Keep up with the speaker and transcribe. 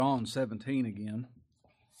John 17 again.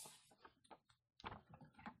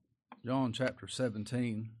 John chapter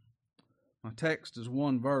 17. My text is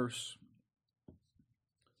one verse.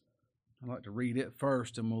 I'd like to read it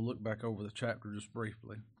first, and we'll look back over the chapter just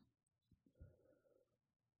briefly.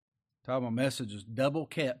 The title of my message is Double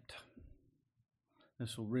Kept.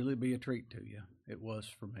 This will really be a treat to you. It was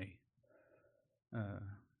for me.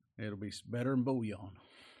 It'll be better than bouillon.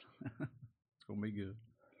 It's going to be good.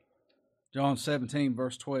 John 17,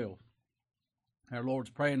 verse 12. Our Lord's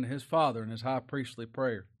praying to His Father in His high priestly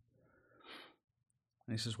prayer.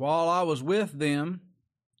 And He says, "While I was with them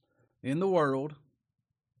in the world,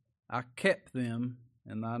 I kept them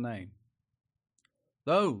in Thy name.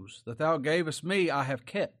 Those that Thou gavest me I have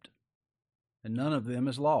kept, and none of them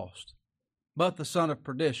is lost, but the son of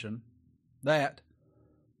perdition, that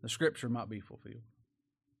the Scripture might be fulfilled."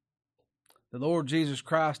 The Lord Jesus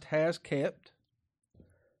Christ has kept,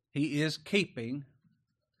 He is keeping,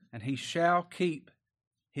 and He shall keep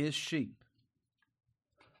His sheep.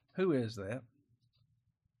 Who is that?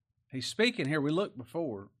 He's speaking here. We looked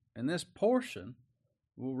before. In this portion,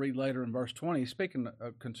 we'll read later in verse 20, He's speaking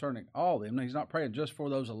concerning all of them. He's not praying just for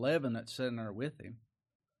those 11 that's sitting there with Him.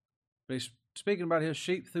 But He's speaking about His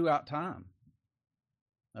sheep throughout time.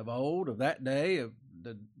 Of old, of that day, of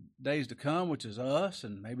the days to come, which is us,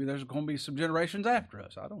 and maybe there's going to be some generations after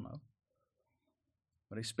us. I don't know.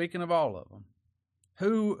 But He's speaking of all of them.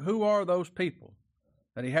 Who are those people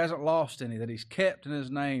that He hasn't lost any, that He's kept in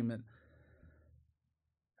His name? And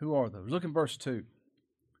who are those? Look in verse 2.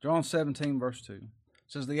 John 17, verse 2. It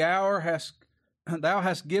says, Thou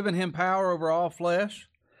hast given Him power over all flesh,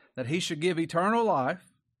 that He should give eternal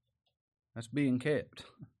life, that's being kept,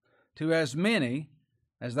 to as many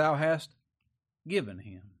as Thou hast given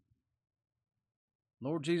Him.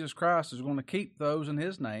 Lord Jesus Christ is going to keep those in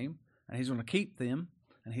His name, and He's going to keep them,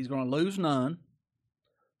 and He's going to lose none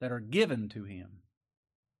that are given to Him.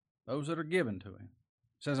 Those that are given to Him.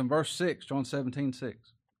 It says in verse 6, John 17,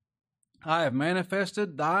 6, I have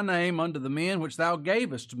manifested Thy name unto the men which Thou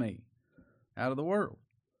gavest me out of the world.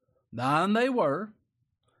 Thine they were,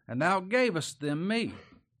 and Thou gavest them me,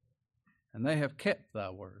 and they have kept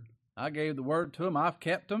Thy word. I gave the word to them, I've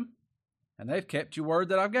kept them, and they've kept your word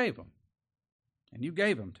that I gave them. And you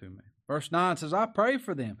gave them to me. Verse 9 says, I pray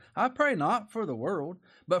for them. I pray not for the world,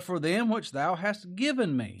 but for them which Thou hast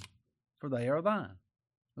given me, for they are Thine.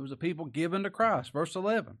 Those are people given to Christ. Verse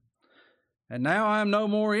 11, and now I am no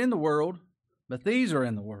more in the world, but these are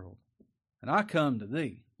in the world, and I come to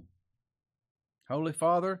Thee. Holy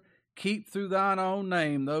Father, keep through Thine own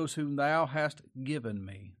name those whom Thou hast given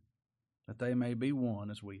me, that they may be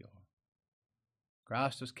one as we are.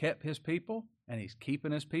 Christ has kept His people, and He's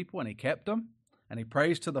keeping His people, and He kept them. And He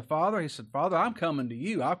prays to the Father. He said, Father, I'm coming to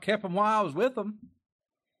You. I've kept them while I was with them.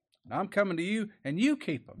 And I'm coming to You, and You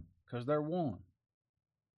keep them, because they're one.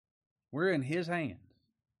 We're in His hands.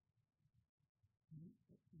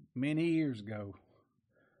 Many years ago,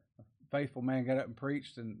 a faithful man got up and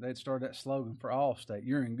preached, and they'd started that slogan for Allstate.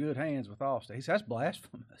 You're in good hands with Allstate. He said, that's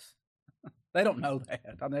blasphemous. They don't know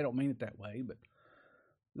that. I mean, they don't mean it that way, but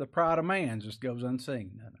the pride of man just goes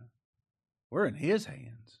unseen. We're in His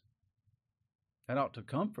hands. That ought to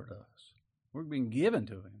comfort us. We're being given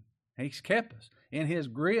to Him. He's kept us in His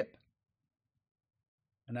grip.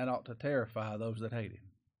 And that ought to terrify those that hate Him.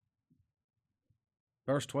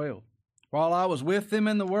 Verse 12. While I was with them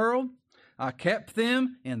in the world, I kept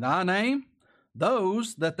them in Thy name.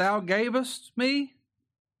 Those that Thou gavest me,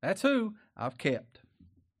 that's who I've kept.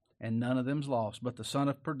 And none of them's lost, but the son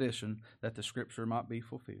of perdition, that the Scripture might be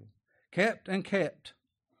fulfilled. Kept and kept.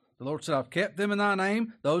 The Lord said, I've kept them in Thy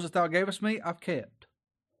name. Those that Thou gavest me, I've kept.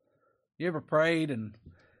 You ever prayed and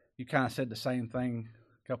you kind of said the same thing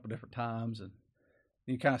a couple different times, and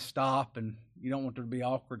you kind of stop and you don't want there to be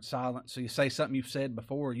awkward silence, so you say something you've said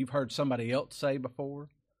before or you've heard somebody else say before?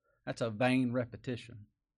 That's a vain repetition.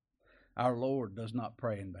 Our Lord does not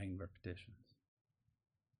pray in vain repetitions.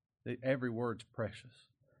 Every word's precious.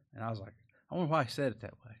 And I was like, I wonder why He said it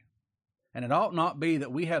that way. And it ought not be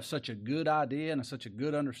that we have such a good idea and such a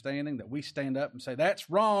good understanding that we stand up and say, that's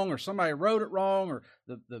wrong, or somebody wrote it wrong, or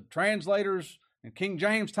the translators in King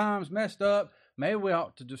James times messed up. Maybe we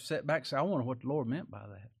ought to just sit back and say, I wonder what the Lord meant by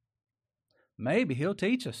that. Maybe He'll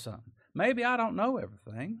teach us something. Maybe I don't know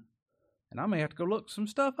everything, and I may have to go look some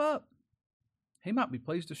stuff up. He might be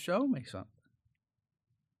pleased to show me something.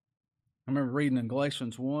 I remember reading in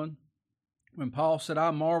Galatians 1, when Paul said,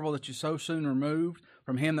 I marvel that you so soon removed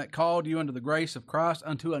from Him that called you unto the grace of Christ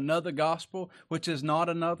unto another gospel, which is not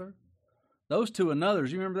another. Those two anothers,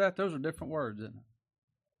 you remember that? Those are different words, isn't it?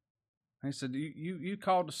 And he said, you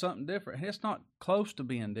called to something different. And it's not close to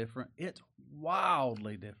being different. It's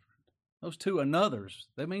wildly different. Those two anothers,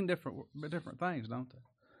 they mean different things, don't they?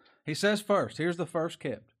 He says first, here's the first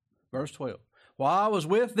kept, verse 12. While I was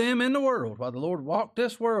with them in the world, while the Lord walked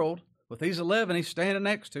this world, with these 11 he's standing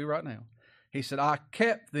next to right now, he said, I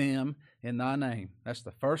kept them in thy name. That's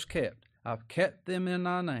the first kept. I've kept them in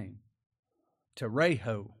thy name.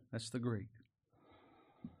 Tereho, that's the Greek.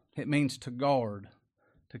 It means to guard,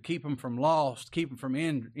 to keep them from loss, keep them from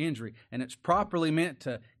injury. And it's properly meant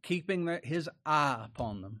to keeping his eye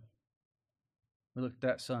upon them. We looked at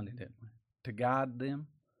that Sunday, didn't we? To guide them.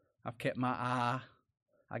 I've kept my eye.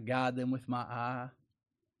 I guide them with my eye.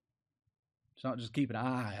 It's not just keeping an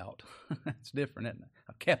eye out. It's different, isn't it?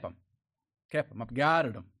 I've kept them. I've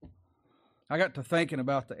guided them. I got to thinking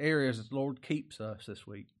about the areas that the Lord keeps us this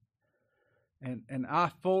week. And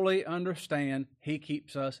I fully understand he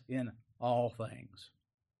keeps us in all things.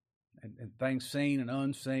 And things seen and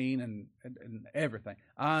unseen and everything.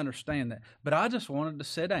 I understand that. But I just wanted to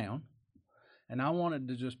sit down and I wanted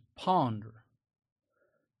to just ponder.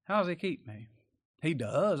 How does he keep me? He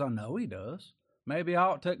does. I know he does. Maybe I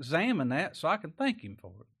ought to examine that so I can thank him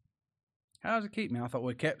for it. How does he keep me? I thought,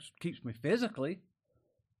 well, he keeps me physically,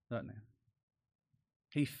 doesn't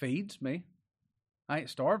he? He feeds me. I ain't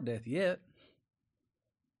starved to death yet.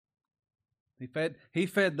 He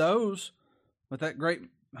fed those with that great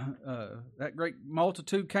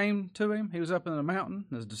multitude came to him. He was up in the mountain.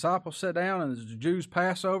 His disciples sat down, and the Jews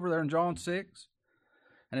Passover there in John 6.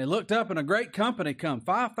 And he looked up, and a great company come,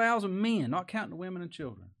 5,000 men, not counting the women and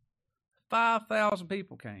children. 5,000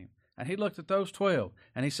 people came. And he looked at those 12,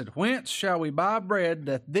 and he said, whence shall we buy bread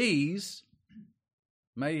that these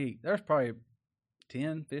may eat? There's probably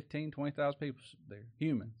 10, 15, 20,000 people there,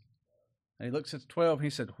 humans. And he looks at the 12, and he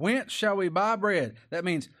said, whence shall we buy bread? That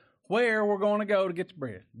means where we're going to go to get the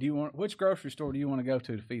bread. Which grocery store do you want to go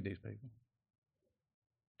to feed these people?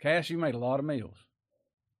 Cass, you made a lot of meals.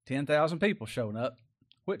 10,000 people showing up.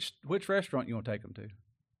 Which restaurant you want to take them to?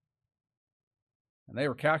 And they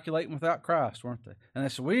were calculating without Christ, weren't they? And they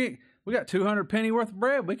said, we got 200 penny worth of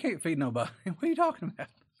bread. We can't feed nobody. What are you talking about?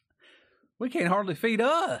 We can't hardly feed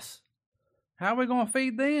us. How are we going to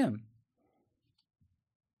feed them?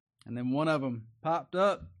 And then one of them popped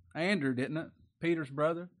up, Andrew, didn't it? Peter's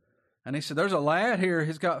brother. And he said, there's a lad here.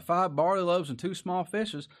 He's got 5 barley loaves and 2 small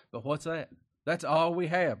fishes. But what's that? That's all we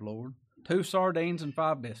have, Lord. 2 sardines and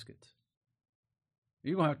 5 biscuits.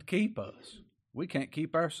 You're going to have to keep us. We can't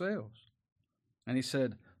keep ourselves. And he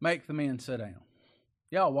said, make the men sit down.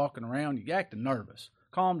 Y'all walking around, you acting nervous.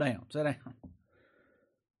 Calm down, sit down.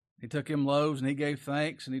 He took him loaves and he gave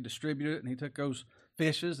thanks and he distributed it and he took those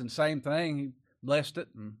fishes and same thing. He blessed it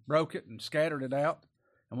and broke it and scattered it out.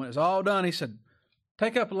 And when it was all done, he said,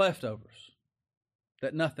 take up the leftovers,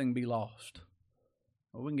 that nothing be lost.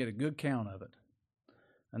 Well, we can get a good count of it.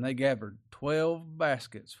 And they gathered 12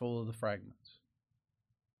 baskets full of the fragments.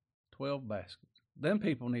 12 baskets. Them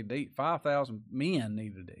people need to eat. 5,000 men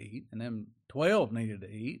needed to eat, and them 12 needed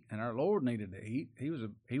to eat, and our Lord needed to eat.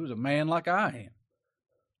 He was a man like I am.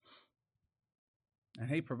 And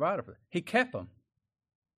he provided for them. He kept them.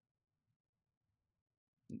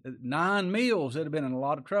 9 meals, they'd have been in a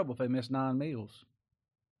lot of trouble if they missed 9 meals.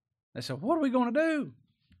 They said, what are we going to do?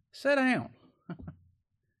 Sit down.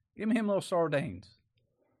 Give me him little sardines.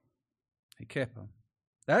 He kept them.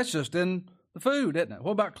 That's just in the food, isn't it?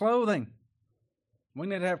 What about clothing? We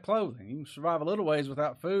need to have clothing. You can survive a little ways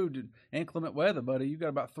without food in inclement weather, buddy. You've got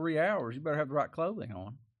about 3 hours. You better have the right clothing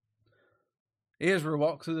on. Israel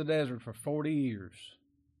walked through the desert for 40 years,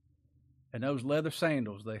 and those leather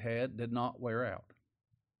sandals they had did not wear out.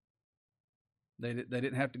 They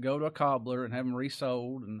didn't have to go to a cobbler and have them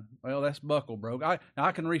resoled, and, well, that's buckle broke.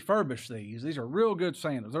 I can refurbish these. These are real good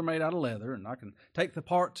sandals. They're made out of leather, and I can take the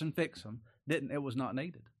parts and fix them. It was not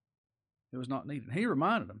needed. It was not needed. He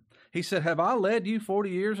reminded them. He said, have I led you 40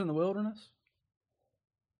 years in the wilderness?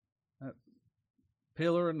 That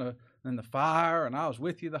pillar and the fire, and I was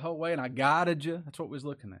with you the whole way, and I guided you. That's what we was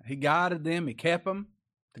looking at. He guided them. He kept them.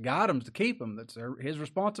 To guide them is to keep them. That's his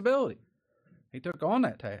responsibility. He took on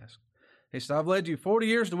that task. He said, I've led you 40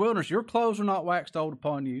 years in the wilderness. Your clothes are not waxed old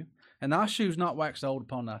upon you, and thy shoes not waxed old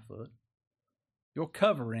upon thy foot. Your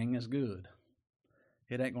covering is good.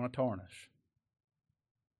 It ain't going to tarnish.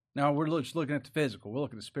 Now, we're just looking at the physical. We'll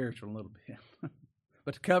look at the spiritual a little bit.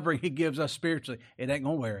 But the covering he gives us spiritually, it ain't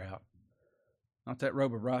going to wear out. Not that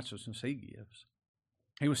robe of righteousness he gives.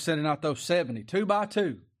 He was sending out those 70, 2 by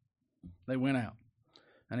 2. They went out.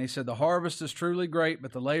 And he said, the harvest is truly great,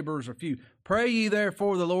 but the laborers are few. Pray ye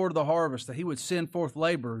therefore the Lord of the harvest that he would send forth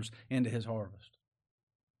laborers into his harvest.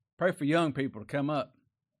 Pray for young people to come up,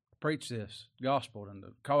 preach this gospel, and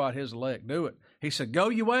to call out his elect. Do it. He said, go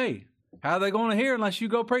your way. How are they going to hear unless you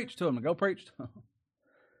go preach to them? And go preach to them.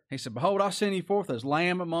 He said, behold, I send you forth as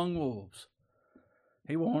lamb among wolves.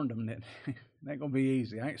 He warned them that it ain't going to be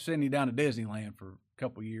easy. I ain't sending you down to Disneyland for a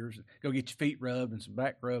couple of years. Go get your feet rubbed and some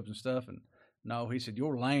back rubs and stuff. And no, he said,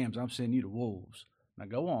 you're lambs. I'm sending you to wolves. Now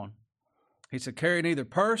go on. He said, carry neither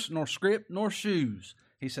purse nor scrip nor shoes.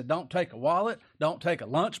 He said, don't take a wallet, don't take a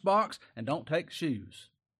lunchbox, and don't take shoes.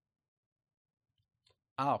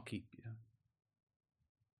 I'll keep you.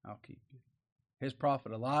 I'll keep you. His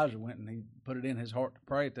prophet Elijah went and he put it in his heart to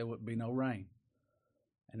pray that there would be no rain.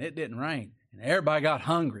 And it didn't rain. And everybody got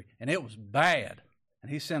hungry. And it was bad.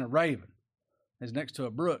 And he sent a raven. It's next to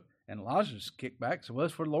a brook. And Elijah just kicked back and said, well,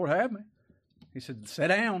 that's where the Lord had me. He said, sit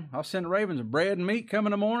down. I'll send the ravens and bread and meat come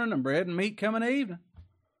in the morning and bread and meat come in the evening.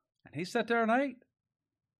 And he sat there and ate.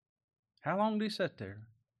 How long did he sit there?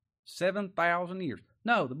 7,000 years.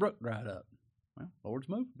 No, the brook dried up. Well, Lord's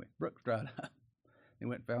moved me. Brook's dried up. He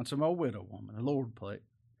went and found some old widow woman. The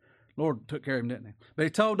Lord took care of him, didn't he? But he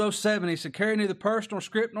told those 7, he said, carry neither purse nor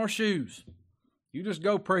scrip nor shoes. You just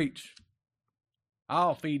go preach.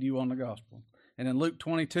 I'll feed you on the gospel. And in Luke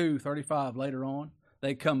 22:35 later on,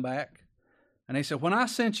 they come back. And they said, when I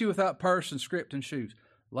sent you without purse and scrip and shoes,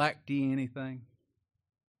 lacked ye anything?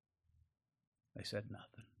 They said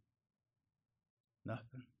nothing.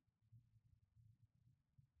 Nothing.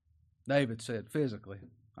 David said physically,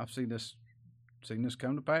 I've seen this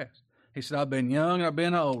come to pass. He said, I've been young and I've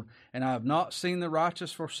been old, and I have not seen the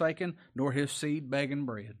righteous forsaken, nor his seed begging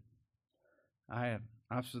bread. I've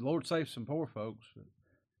said, Lord, save some poor folks.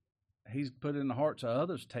 He's put in the hearts of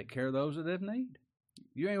others to take care of those that have need.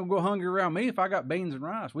 You ain't going to go hungry around me if I got beans and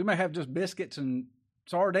rice. We may have just biscuits and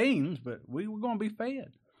sardines, but we're going to be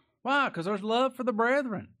fed. Why? Because there's love for the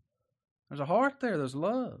brethren. There's a heart there. There's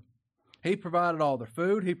love. He provided all their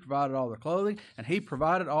food. He provided all their clothing. And he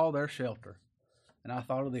provided all their shelter. And I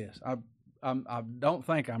thought of this. I don't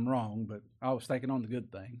think I'm wrong, but I was thinking on the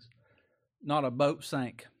good things. Not a boat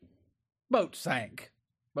sank. Boat sank.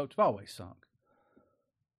 Boats have always sunk.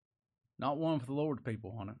 Not one with the Lord's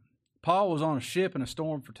people on it. Paul was on a ship in a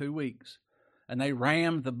storm for 2 weeks, and they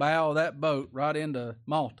rammed the bow of that boat right into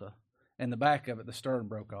Malta, and the back of it, the stern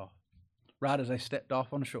broke off, right as they stepped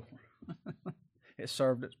off on the shore. It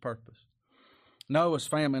served its purpose. Noah's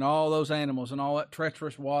family and all those animals and all that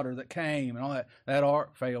treacherous water that came and all that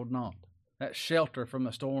ark failed not. That shelter from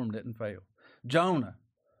the storm didn't fail. Jonah,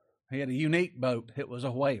 he had a unique boat. It was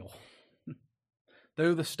a whale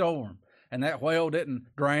through the storm. And that whale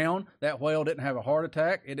didn't drown. That whale didn't have a heart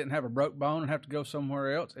attack. It didn't have a broke bone and have to go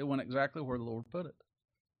somewhere else. It went exactly where the Lord put it.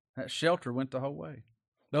 That shelter went the whole way.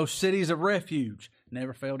 Those cities of refuge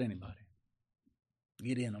never failed anybody.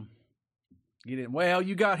 Get in them. Get in. Well,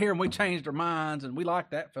 you got here and we changed our minds and we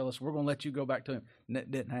like that fella, so we're going to let you go back to him. And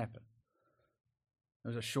that didn't happen.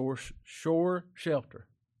 There's a shore shelter.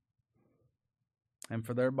 And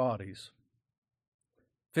for their bodies,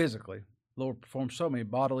 physically, the Lord performed so many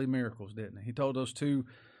bodily miracles, didn't he? He told those 2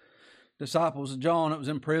 disciples of John that was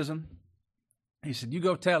in prison, he said, you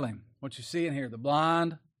go tell him what you see and hear. The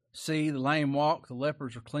blind see, the lame walk, the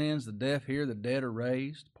lepers are cleansed, the deaf hear, the dead are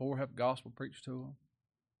raised, the poor have the gospel preached to them.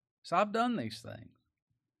 So I've done these things.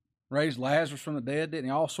 Raised Lazarus from the dead, didn't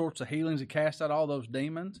he? All sorts of healings. He cast out all those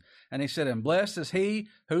demons. And he said, and blessed is he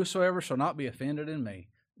whosoever shall not be offended in me.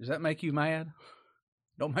 Does that make you mad?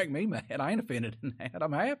 Don't make me mad. I ain't offended in that.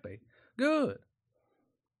 I'm happy. Good.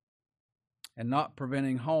 And not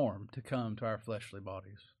preventing harm to come to our fleshly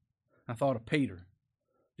bodies. I thought of Peter.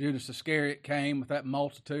 Judas Iscariot came with that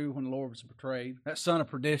multitude when the Lord was betrayed. That son of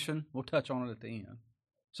perdition. We'll touch on it at the end.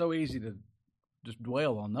 So easy to just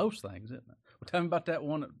dwell on those things, isn't it? Well, tell me about that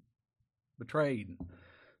one that betrayed.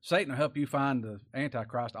 Satan will help you find the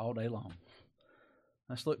Antichrist all day long.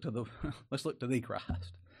 Let's look to the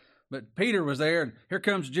Christ. But Peter was there, and here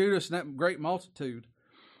comes Judas and that great multitude.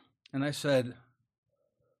 And they said,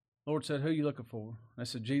 Lord said, who are you looking for? They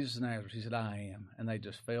said, Jesus of Nazareth. He said, I am. And they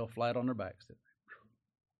just fell flat on their backs.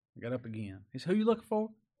 They got up again. He said, who are you looking for?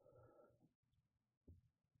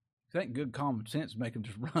 I think good common sense make them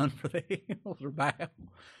just run for the hills or bow.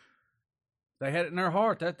 They had it in their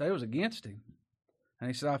heart that they was against him. And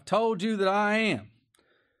he said, I've told you that I am.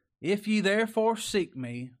 If ye therefore seek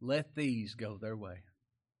me, let these go their way.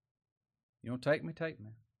 You want to take me? Take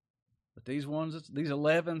me. But these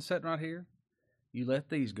 11 sitting right here, you let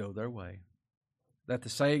these go their way. That the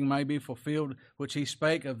saying may be fulfilled, which he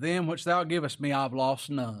spake, of them which thou givest me, I've lost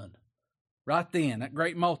none. Right then, that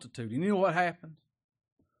great multitude. You know what happened?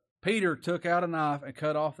 Peter took out a knife and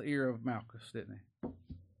cut off the ear of Malchus, didn't he?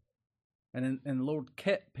 And the Lord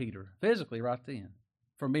kept Peter physically right then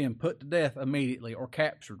from being put to death immediately or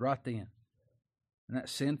captured right then. in that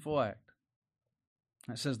sinful act.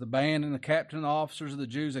 It says the band and the captain and the officers of the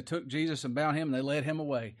Jews, they took Jesus and bound him, and they led him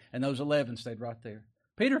away. And those 11 stayed right there.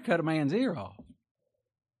 Peter cut a man's ear off.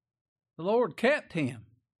 The Lord kept him.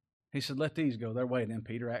 He said, let these go their way. And then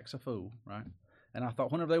Peter acts a fool, right? And I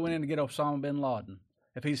thought, whenever they went in to get Osama bin Laden,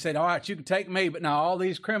 if he said, all right, you can take me, but now all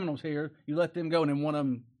these criminals here, you let them go, and then one of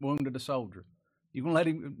them wounded a soldier. You going to let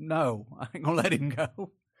him? No, I ain't going to let him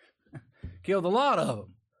go. Killed a lot of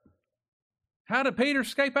them. How did Peter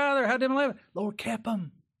escape out of there? How did them 11? Lord kept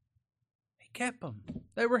them. He kept them.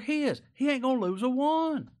 They were his. He ain't going to lose a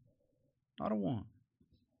one. Not a one.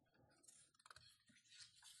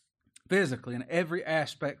 Physically, in every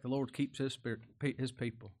aspect, the Lord keeps His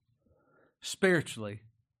people. Spiritually,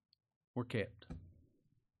 we're kept.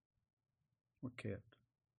 We're kept.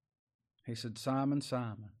 He said, Simon,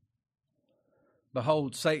 Simon,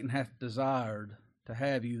 behold, Satan hath desired to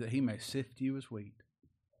have you that he may sift you as wheat.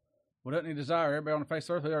 Well, doesn't he desire everybody on the face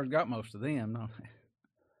of the earth? He already got most of them. No.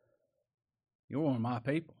 You're one of my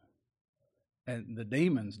people. And the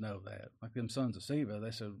demons know that. Like them sons of Sceva.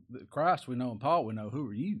 They said, Christ we know and Paul we know. Who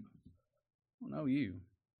are you? I don't know you.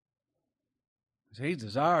 So he's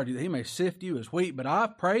desired you that he may sift you as wheat. But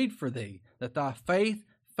I've prayed for thee that thy faith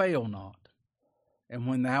fail not. And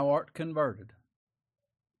when thou art converted,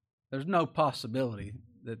 there's no possibility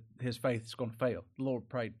that his faith is going to fail. The Lord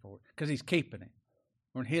prayed for it because he's keeping it.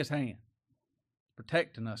 We're in his hand,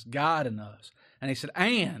 protecting us, guiding us. And he said,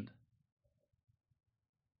 and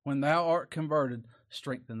when thou art converted,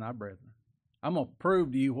 strengthen thy brethren. I'm going to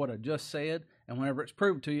prove to you what I just said, and whenever it's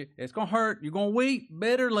proved to you, it's going to hurt. You're going to weep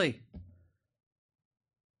bitterly.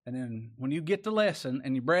 And then when you get the lesson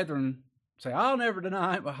and your brethren say, I'll never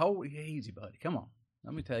deny it, but hold easy, buddy. Come on.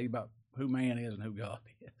 Let me tell you about who man is and who God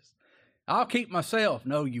is. I'll keep myself.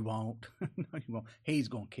 No, you won't. No, you won't. He's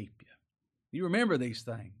going to keep you. You remember these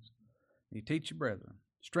things. You teach your brethren.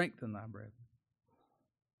 Strengthen thy brethren.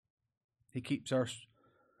 He keeps our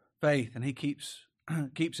faith, and he keeps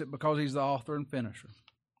it because he's the author and finisher.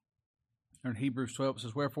 In Hebrews 12 it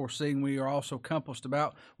says, wherefore, seeing we are also compassed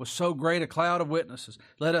about with so great a cloud of witnesses,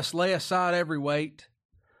 let us lay aside every weight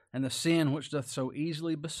and the sin which doth so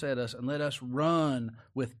easily beset us, and let us run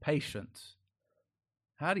with patience.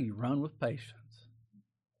 How do you run with patience?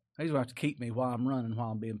 He's going to have to keep me while I'm running,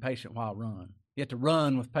 while I'm being patient while I run. You have to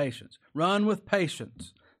run with patience. Run with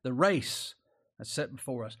patience. The race that's set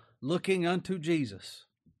before us. Looking unto Jesus.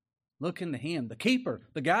 Looking to him, the keeper,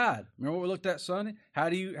 the guide. Remember what we looked at Sunday? How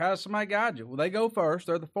does somebody guide you? Well, they go first.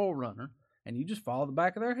 They're the forerunner. And you just follow the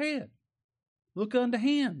back of their head. Look unto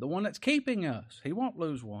him, the one that's keeping us. He won't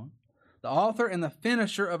lose one. The author and the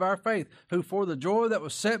finisher of our faith, who for the joy that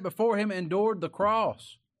was set before him endured the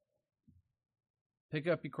cross. Pick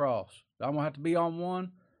up your cross. I'm going to have to be on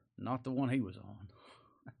one, not the one he was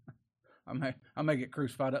on. I may get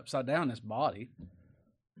crucified upside down in this body.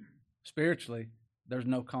 Spiritually, there's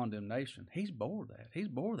no condemnation. He's bore that. He's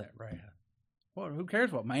bore that wrath. Well, who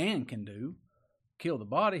cares what man can do? Kill the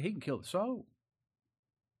body, he can kill the soul.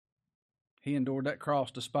 He endured that cross,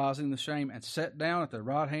 despising the shame, and sat down at the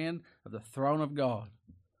right hand of the throne of God.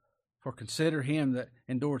 For consider him that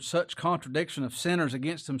endured such contradiction of sinners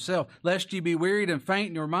against himself, lest ye be wearied and faint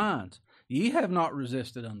in your minds. Ye have not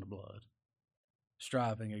resisted unto blood,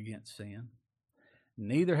 striving against sin.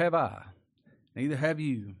 Neither have I, neither have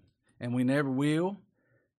you, and we never will.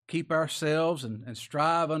 Keep ourselves and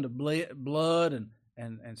strive unto blood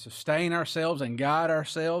and sustain ourselves and guide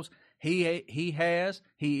ourselves. He has,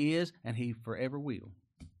 he is, and he forever will.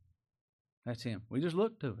 That's him. We just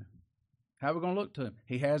look to him. How are we going to look to him?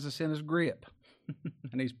 He has us in his grip,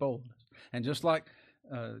 and he's pulled us. And just like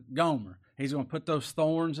Gomer, he's going to put those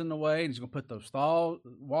thorns in the way, and he's going to put those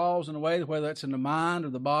walls in the way, whether that's in the mind or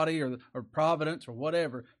the body or providence or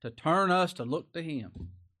whatever, to turn us to look to him,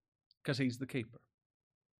 because he's the keeper.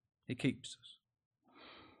 He keeps us.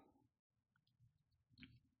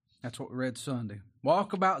 That's what we read Sunday.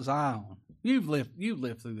 Walk about Zion. You've lived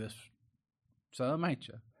through this, some, ain't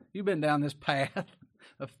you? You've been down this path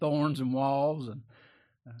of thorns and walls and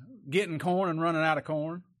getting corn and running out of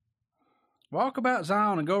corn. Walk about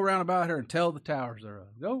Zion and go around about her and tell the towers thereof.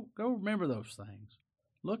 Go remember those things.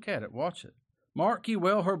 Look at it. Watch it. Mark ye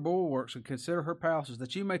well her bulwarks and consider her palaces,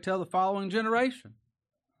 that ye may tell the following generation.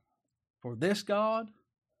 For this God,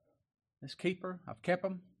 this keeper, I've kept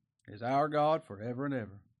him, is our God forever and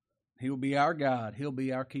ever. He'll be our guide. He'll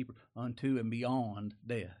be our keeper unto and beyond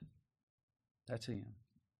death. That's him.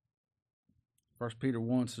 1 Peter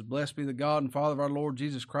 1 says, blessed be the God and Father of our Lord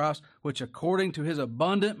Jesus Christ, which according to his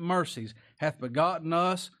abundant mercies hath begotten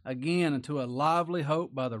us again unto a lively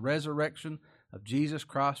hope by the resurrection of Jesus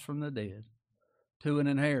Christ from the dead, to an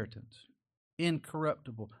inheritance,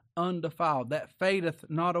 incorruptible, undefiled, that fadeth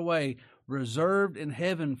not away, reserved in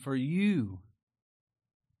heaven for you.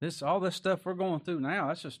 All this stuff we're going through now,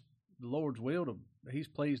 that's just the Lord's will He's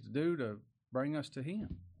pleased to do to bring us to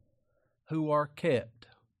Him. Who are kept.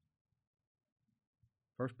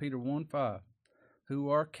 1 Peter 1:5. Who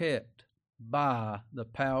are kept by the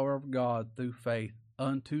power of God through faith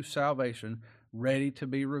unto salvation, ready to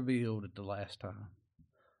be revealed at the last time.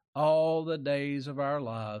 All the days of our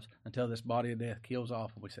lives until this body of death kills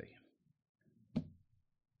off and we see Him.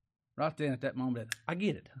 Right then, at that moment, I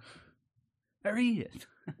get it. There He is.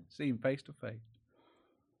 See Him face to face.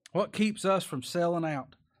 What keeps us from selling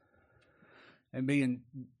out and being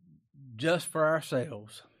just for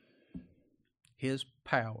ourselves? His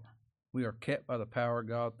power. We are kept by the power of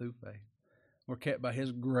God through faith. We're kept by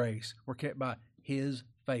His grace. We're kept by His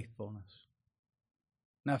faithfulness.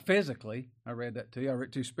 Now, physically, I read that to you. I read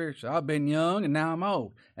it to you spiritually. I've been young and now I'm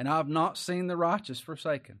old, and I've not seen the righteous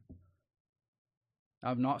forsaken.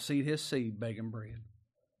 I've not seen his seed begging bread.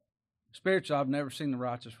 Spiritually, I've never seen the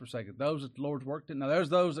righteous forsaken. Those that the Lord's worked in. Now, there's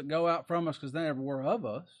those that go out from us because they never were of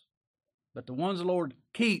us. But the ones the Lord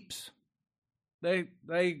keeps, they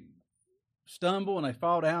stumble and they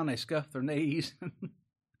fall down, they scuff their knees,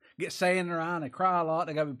 get sand in their eye, and they cry a lot.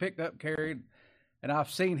 They got to be picked up, carried. And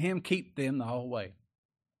I've seen Him keep them the whole way.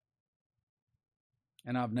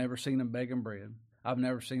 And I've never seen them begging bread. I've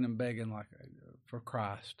never seen them begging for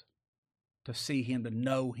Christ, to see Him, to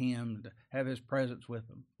know Him, to have His presence with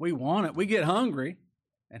them. We want it. We get hungry,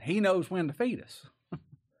 and He knows when to feed us.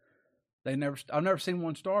 I've never seen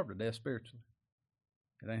one starve to death spiritually.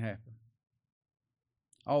 It ain't happened.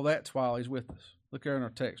 All that's while He's with us. Look there in our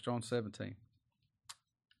text, John 17.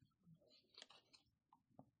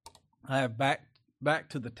 I have back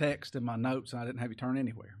to the text in my notes, and I didn't have you turn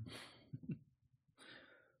anywhere.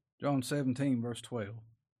 John 17, verse 12.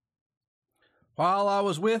 While I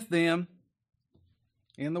was with them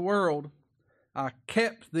in the world, I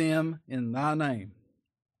kept them in thy name.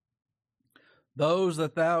 Those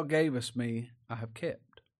that thou gavest me, I have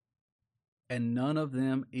kept, and none of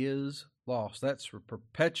them is lost. That's for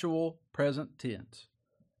perpetual present tense,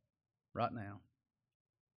 right now.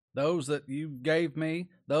 Those that you gave me,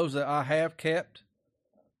 those that I have kept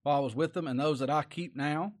while I was with them, and those that I keep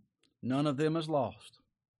now, none of them is lost.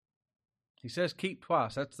 He says keep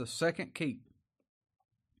twice. That's the second keep.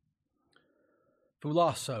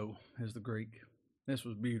 Phulasso is the Greek. This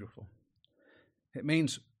was beautiful. It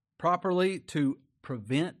means properly to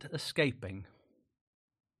prevent escaping.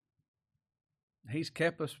 He's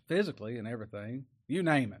kept us physically and everything. You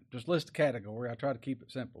name it. Just list a category. I try to keep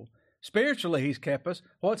it simple. Spiritually, He's kept us.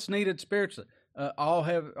 What's needed spiritually?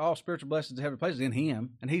 All spiritual blessings have places in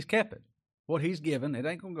Him, and He's kept it. What He's given, it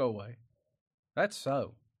ain't going to go away. That's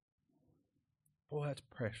so. Boy, that's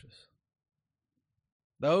precious.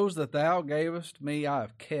 Those that thou gavest me, I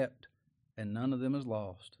have kept, and none of them is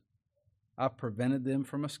lost. I prevented them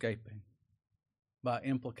from escaping. By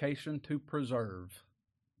implication, to preserve.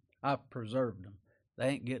 I've preserved them. They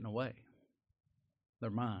ain't getting away. They're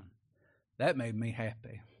mine. That made me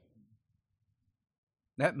happy.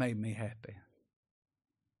 That made me happy.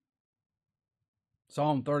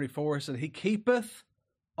 Psalm 34 said, He keepeth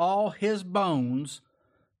all His bones,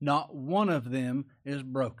 not one of them is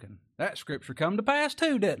broken. That scripture come to pass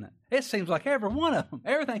too, didn't it? It seems like every one of them,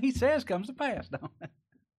 everything He says comes to pass, don't it?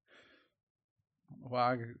 I don't know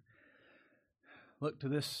why I look to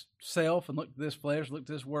this self and look to this flesh, look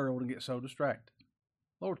to this world and get so distracted.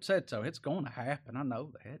 The Lord said so. It's going to happen. I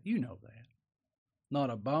know that. You know that. Not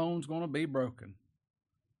a bone's going to be broken.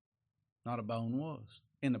 Not a bone was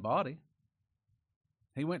in the body.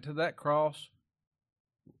 He went to that cross,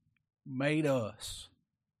 made us.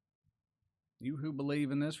 You who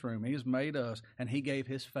believe in this room, He's made us, and He gave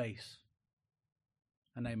His face,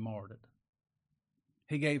 and they marred it.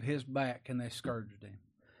 He gave His back, and they scourged Him.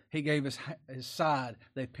 He gave His side,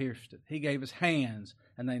 they pierced it. He gave His hands,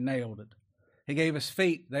 and they nailed it. He gave His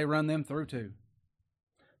feet, they run them through too.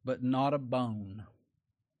 But not a bone.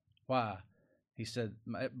 Why? He said,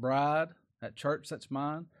 that bride, that church that's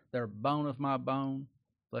mine, they're bone of my bone,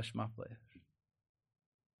 flesh of my flesh.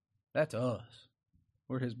 That's us.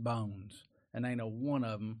 We're His bones. And ain't no one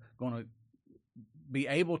of them going to be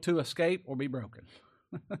able to escape or be broken.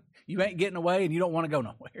 You ain't getting away and you don't want to go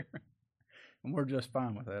nowhere. And we're just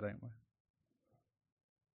fine with that, ain't we?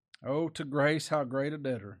 Oh, to grace, how great a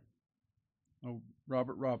debtor. Oh,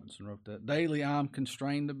 Robert Robinson wrote that. Daily I'm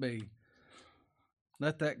constrained to be.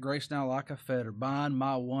 Let that grace now like a fetter bind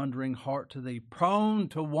my wandering heart to Thee, prone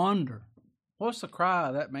to wander. What's the cry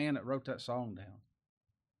of that man that wrote that song down?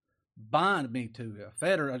 Bind me to a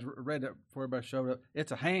fetter. I read that before everybody showed up.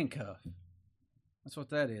 It's a handcuff. That's what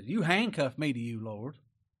that is. You handcuff me to you, Lord.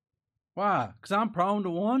 Why? Because I'm prone to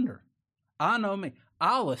wander. I know me.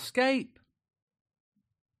 I'll escape.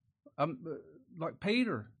 I'm like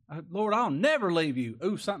Peter. Lord, I'll never leave you.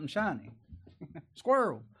 Ooh, something shiny.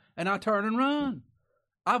 Squirrel. And I turn and run.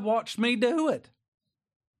 I've watched me do it.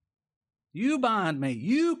 You bind me.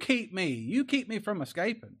 You keep me. You keep me from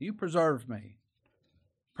escaping. You preserve me.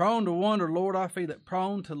 Prone to wander, Lord, I feel it.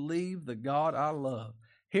 Prone to leave the God I love.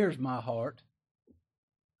 Here's my heart.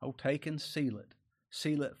 Oh, take and seal it.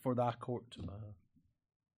 Seal it for thy courts above.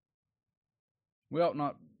 We ought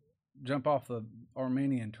not jump off the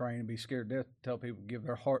Arminian train and be scared to death to tell people to give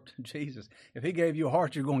their heart to Jesus. If he gave you a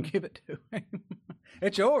heart, you're going to give it to him.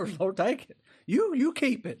 It's yours, Lord. Take it. You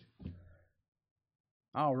keep it.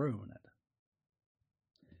 I'll ruin it.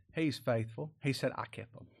 He's faithful. He said, I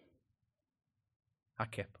kept them. I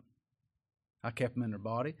kept them. I kept them in their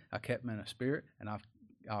body. I kept them in their spirit. And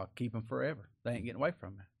I'll keep them forever. They ain't getting away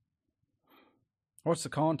from me. What's the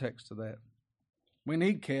context of that? We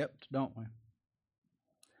need kept, don't we?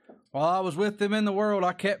 While I was with them in the world,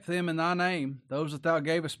 I kept them in thy name. Those that thou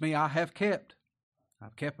gavest me, I have kept.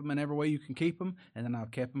 I've kept them in every way you can keep them, and then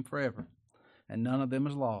I've kept them forever. And none of them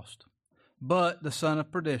is lost. But the son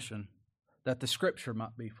of perdition, that the scripture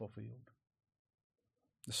might be fulfilled.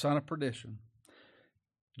 The son of perdition.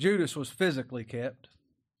 Judas was physically kept,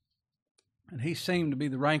 and he seemed to be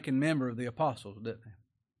the ranking member of the apostles, didn't he?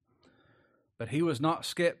 But he was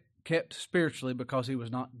not kept spiritually because he was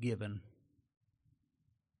not given.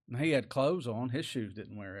 He had clothes on. His shoes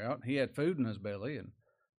didn't wear out. He had food in his belly, and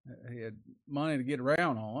he had money to get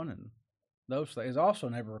around on, and those things. Also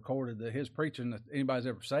never recorded that his preaching that anybody's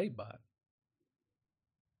ever saved by it.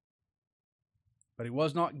 But he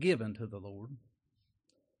was not given to the Lord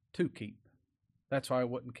to keep. That's why he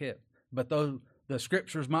wasn't kept. But though the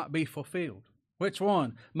scriptures might be fulfilled. Which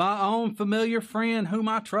one? My own familiar friend whom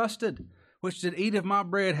I trusted, which did eat of my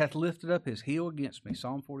bread, hath lifted up his heel against me.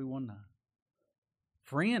 Psalm 41:9.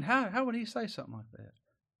 Friend? How would he say something like that?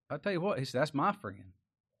 I'll tell you what, he said, that's my friend.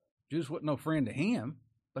 Judas wasn't no friend to him,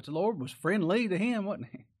 but the Lord was friendly to him, wasn't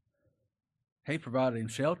he? He provided him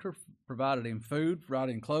shelter, provided him food,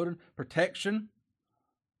 provided him clothing, protection.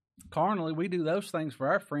 Carnally, we do those things for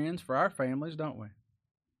our friends, for our families, don't we?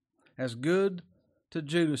 As good to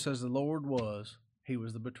Judas as the Lord was, he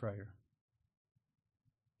was the betrayer.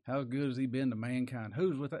 How good has he been to mankind?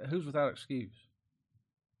 Who's without excuse?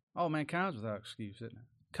 All mankind's without excuse, isn't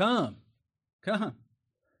it? Come.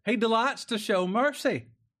 He delights to show mercy.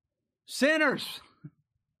 Sinners.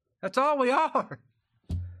 That's all we are.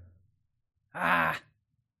 I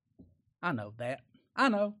know that. I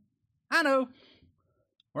know.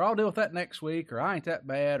 Or I'll deal with that next week, or I ain't that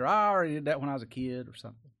bad, or I already did that when I was a kid, or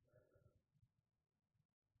something.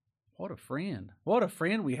 What a friend. What a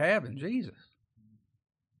friend we have in Jesus.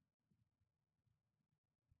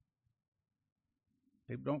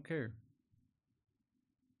 People don't care.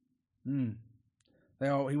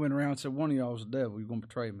 He went around and said, one of y'all is the devil. You're going to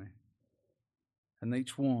betray me. And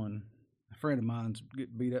each one, a friend of mine's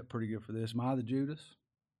getting beat up pretty good for this. Am I the Judas?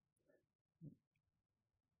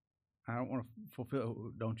 I don't want to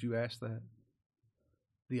fulfill. Don't you ask that?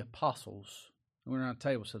 The apostles went around the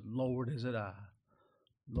table and said, Lord, is it I?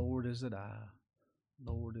 Lord, is it I?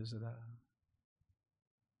 Lord, is it I?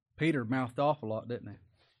 Peter mouthed off a lot, didn't he?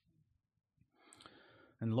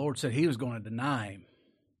 And the Lord said he was going to deny him.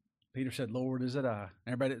 Peter said, Lord, is it I?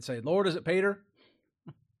 And everybody didn't say, Lord, is it Peter?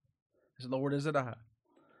 He said, Lord, is it I?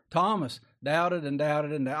 Thomas doubted and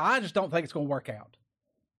doubted and doubted. I just don't think it's going to work out.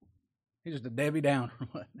 He's just a Debbie Downer,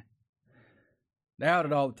 wasn't he?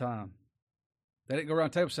 Doubted all the time. They didn't go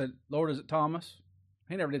around the table and said, Lord, is it Thomas?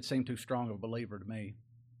 He never did seem too strong of a believer to me.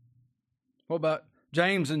 What about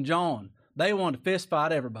James and John? They wanted to fist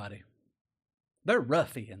fight everybody. They're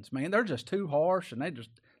ruffians, man. They're just too harsh, and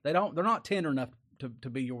they're not tender enough to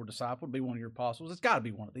be your disciple, to be one of your apostles. It's got to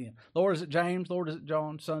be one of them. Lord, is it James? Lord, is it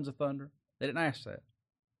John? Sons of thunder? They didn't ask that.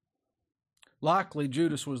 Likely,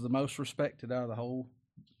 Judas was the most respected out of the whole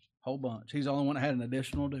bunch. He's the only one that had an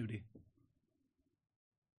additional duty.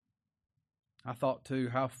 I thought, too,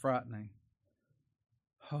 how frightening.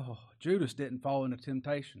 Oh, Judas didn't fall into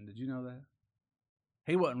temptation. Did you know that?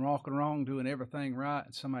 He wasn't walking around doing everything right,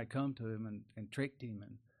 and somebody come to him and tricked him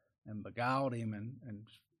and beguiled him and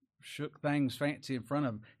shook things fancy in front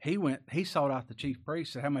of him. He sought out the chief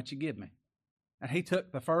priest, said, how much you give me? And he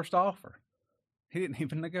took the first offer. He didn't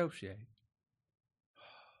even negotiate.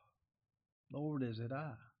 Lord, is it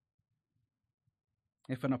I?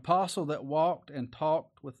 If an apostle that walked and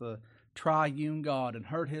talked with the triune God and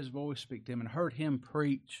heard his voice speak to him and heard him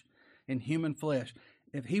preach in human flesh,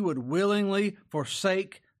 if he would willingly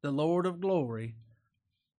forsake the Lord of glory,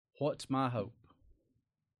 What's my hope?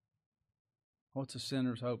 What's a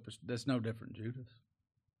sinner's hope? That's no different than Judas.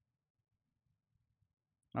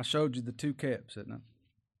 I showed you the two keps, isn't it?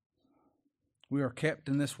 We are kept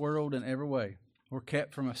in this world in every way. We're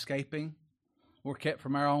kept from escaping. We're kept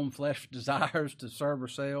from our own flesh desires to serve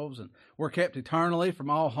ourselves, and we're kept eternally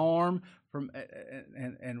from all harm,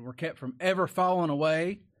 and we're kept from ever falling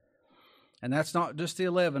away. And that's not just the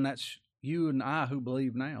 11, that's you and I who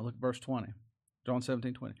believe now. Look at verse 20, John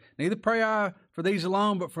 17:20. Neither pray I for these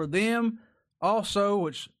alone, but for them also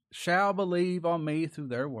which shall believe on me through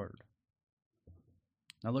their word.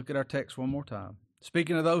 Now look at our text one more time.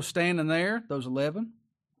 Speaking of those standing there, those 11,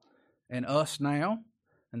 and us now,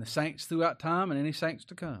 and the saints throughout time, and any saints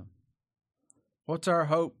to come. What's our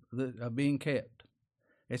hope of being kept?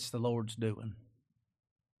 It's the Lord's doing.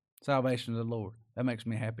 Salvation of the Lord. That makes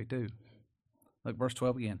me happy too. Look, verse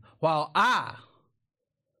 12 again. While I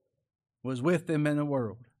was with them in the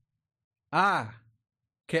world, I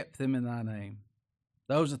kept them in thy name.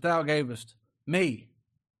 Those that thou gavest me,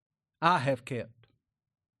 I have kept.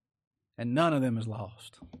 And none of them is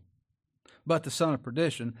lost, but the son of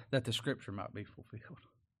perdition, that the scripture might be fulfilled.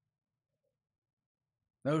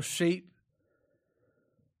 Those sheep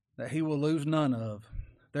that he will lose none of,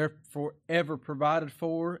 they're forever provided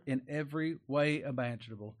for in every way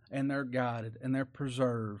imaginable, and they're guided, and they're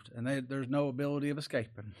preserved, and there's no ability of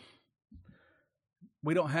escaping.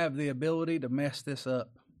 We don't have the ability to mess this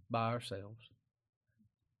up by ourselves.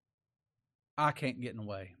 I can't get in the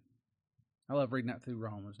way. I love reading that through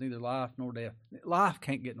Romans. Neither life nor death. Life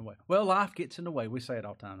can't get in the way. Well, life gets in the way. We say it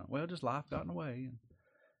all the time. Well, just life got in the way.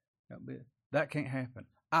 That can't happen.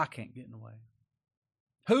 I can't get in the way.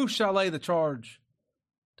 Who shall lay the charge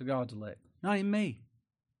to God's elect? Not even me.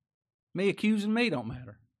 Me accusing me don't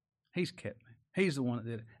matter. He's kept me. He's the one that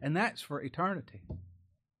did it. And that's for eternity.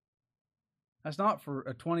 That's not for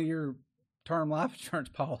a 20-year term life insurance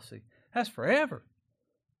policy. That's forever.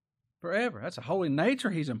 Forever. That's a holy nature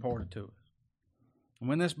he's imparted to us. And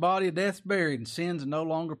when this body of death's buried and sins are no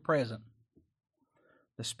longer present,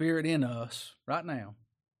 the Spirit in us right now,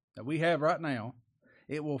 that we have right now,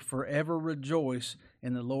 it will forever rejoice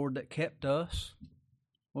in the Lord that kept us.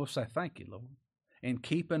 We'll say, thank you, Lord, in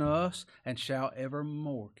keeping us and shall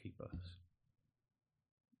evermore keep us.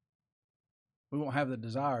 We won't have the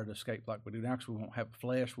desire to escape like we do now because we won't have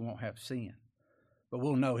flesh, we won't have sin. But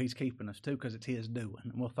we'll know he's keeping us too because it's his doing,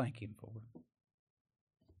 and we'll thank him for it.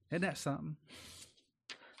 Isn't that something?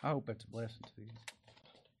 I hope that's a blessing to you.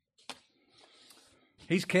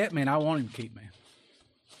 He's kept me, and I want him to keep me.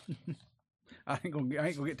 I ain't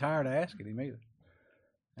gonna get tired of asking him either.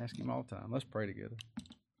 Ask him all the time. Let's pray together.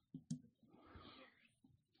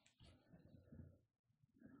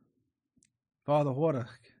 Father, what a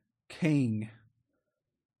King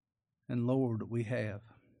and Lord we have.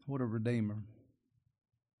 What a Redeemer.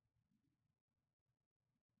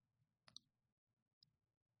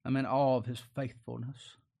 I'm in awe of his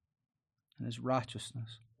faithfulness and his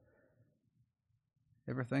righteousness.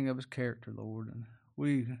 Everything of his character, Lord. And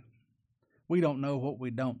we don't know what we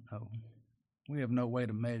don't know. We have no way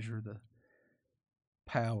to measure the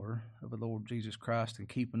power of the Lord Jesus Christ in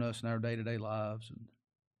keeping us in our day-to-day lives. And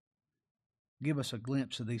give us a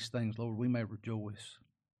glimpse of these things, Lord, we may rejoice.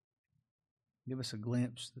 Give us a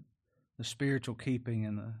glimpse of the spiritual keeping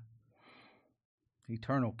and the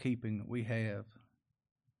eternal keeping that we have.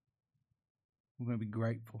 We're going to be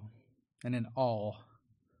grateful and in awe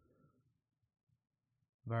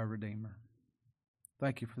of our Redeemer.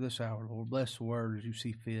 Thank you for this hour, Lord. Bless the word as you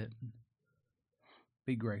see fit.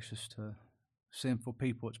 Be gracious to sinful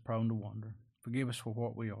people that's prone to wander. Forgive us for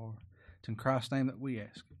what we are. It's in Christ's name that we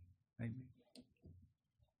ask it. Amen.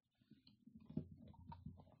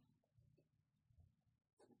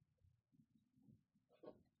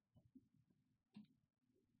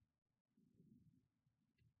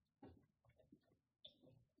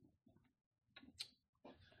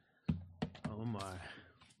 Oh my,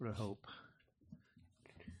 what a hope.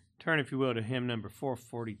 Turn, if you will, to hymn number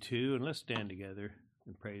 442, and let's stand together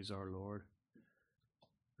and praise our Lord.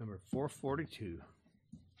 Number 442.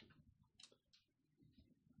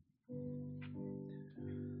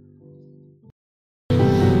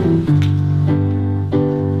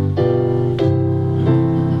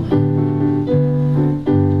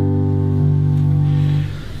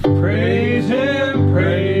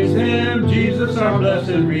 Praise him, Jesus our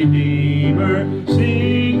blessed Redeemer.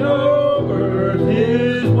 Sing, O earth,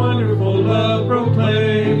 his wonderful love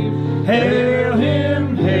proclaim. Hail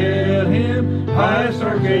him, highest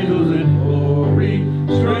archangels in glory.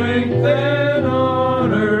 Strength and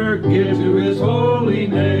honor give to his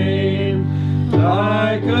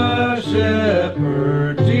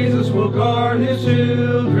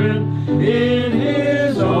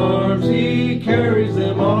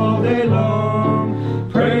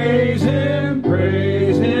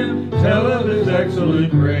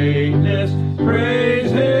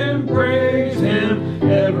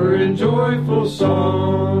in joyful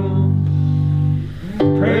song.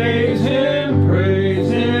 Praise Him,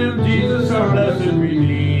 Jesus our blessed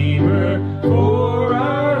Redeemer. For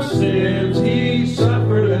our sins He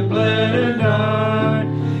suffered and bled and died.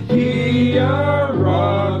 He our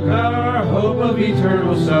rock, our hope of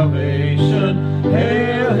eternal salvation.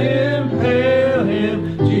 Hail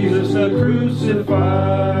Him, Jesus the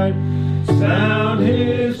crucified. Sound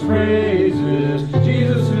His praises,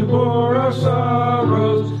 Jesus who bore our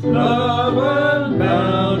sorrows. Love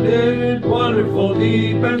unbounded, wonderful,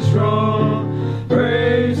 deep and strong.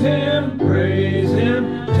 Praise Him,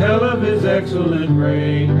 tell of His excellent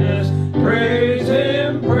greatness. Praise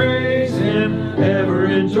Him, ever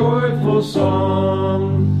in joyful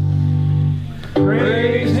song.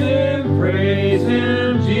 Praise Him,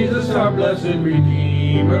 Jesus our blessed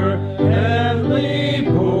Redeemer. Heavenly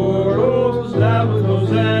portals loud with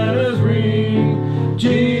hosannas ring.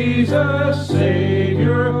 Jesus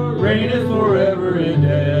Savior reigneth forever and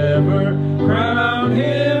ever. Crown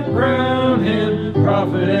Him,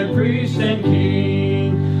 prophet and priest and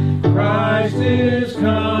king. Christ is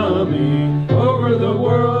coming over the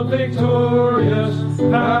world victorious.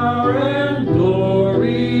 Power and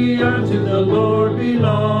glory unto the Lord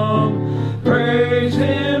belong. Praise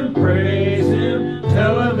Him,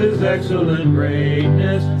 tell of His excellent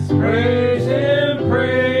greatness. Praise Him,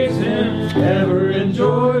 ever in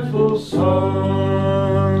joyful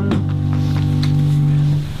song.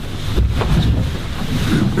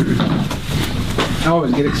 I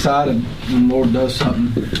always get excited when the Lord does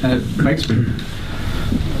something, and it makes me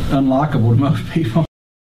unlikable to most people.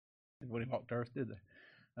 When He walked to earth, did they?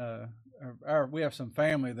 We have some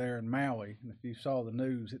family there in Maui, and if you saw the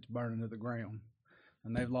news, it's burning to the ground.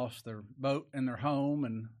 And they've lost their boat and their home,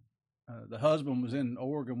 and the husband was in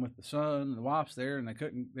Oregon with the son, and the wife's there, and they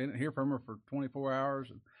didn't hear from her for 24 hours.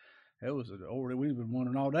 And it was we've been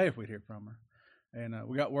wondering all day if we'd hear from her. And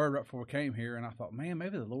we got word right before we came here, and I thought, man,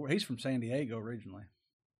 maybe the Lord, he's from San Diego originally.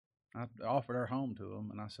 I offered our home to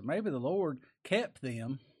him, and I said, maybe the Lord kept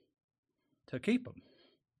them to keep them.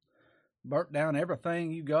 Burnt down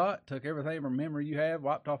everything you got, took everything from memory you have,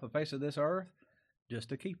 wiped off the face of this earth, just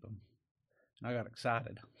to keep them. And I got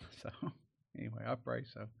excited. So anyway, I pray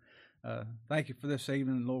so. Thank you for this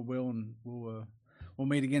evening, Lord willing. We'll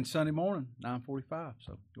meet again Sunday morning, 9:45.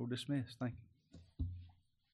 So you're dismissed. Thank you.